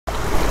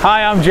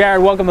Hi, I'm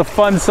Jared. Welcome to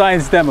Fun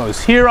Science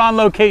Demos, here on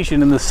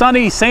location in the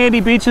sunny, sandy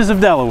beaches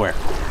of Delaware.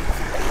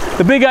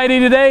 The big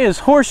idea today is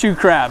horseshoe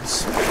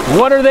crabs.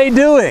 What are they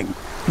doing?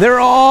 They're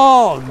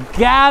all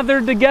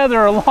gathered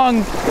together along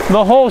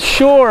the whole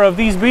shore of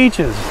these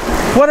beaches.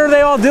 What are they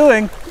all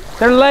doing?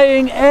 They're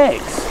laying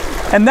eggs.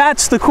 And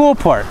that's the cool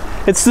part.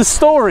 It's the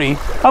story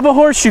of a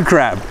horseshoe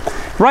crab.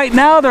 Right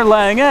now they're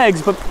laying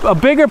eggs, but a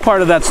bigger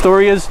part of that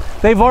story is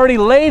they've already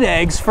laid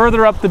eggs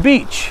further up the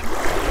beach.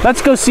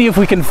 Let's go see if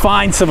we can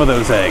find some of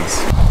those eggs.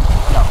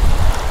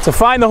 To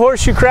find the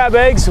horseshoe crab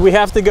eggs, we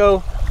have to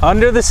go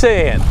under the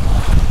sand.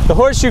 The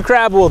horseshoe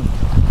crab will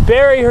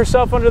bury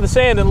herself under the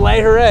sand and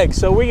lay her eggs,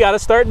 so we gotta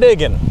start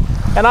digging.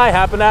 And I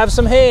happen to have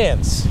some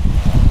hands.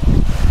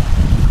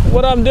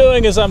 What I'm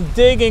doing is I'm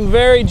digging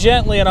very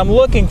gently and I'm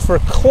looking for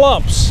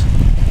clumps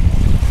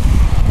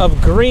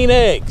of green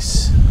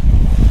eggs.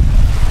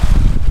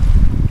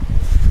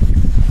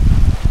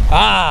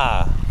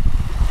 Ah!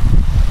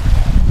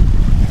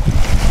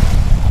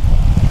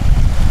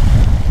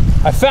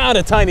 I found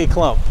a tiny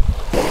clump.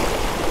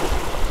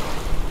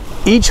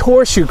 Each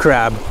horseshoe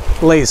crab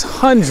lays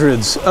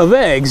hundreds of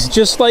eggs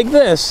just like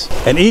this,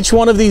 and each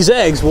one of these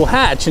eggs will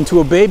hatch into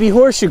a baby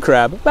horseshoe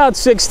crab about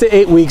 6 to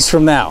 8 weeks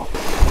from now.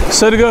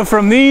 So to go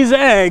from these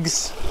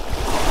eggs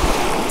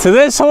to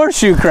this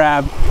horseshoe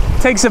crab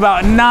takes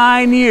about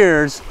 9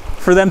 years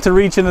for them to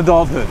reach an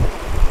adulthood.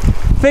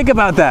 Think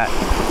about that.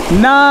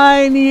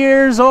 9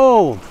 years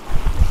old.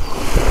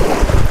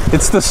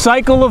 It's the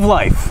cycle of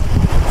life,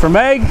 from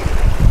egg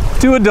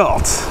to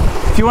adult.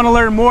 If you want to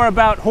learn more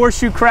about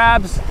horseshoe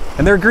crabs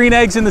and their green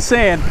eggs in the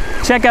sand,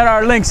 check out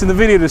our links in the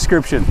video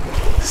description.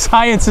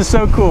 Science is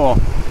so cool.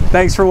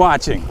 Thanks for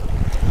watching.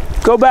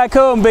 Go back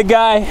home, big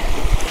guy.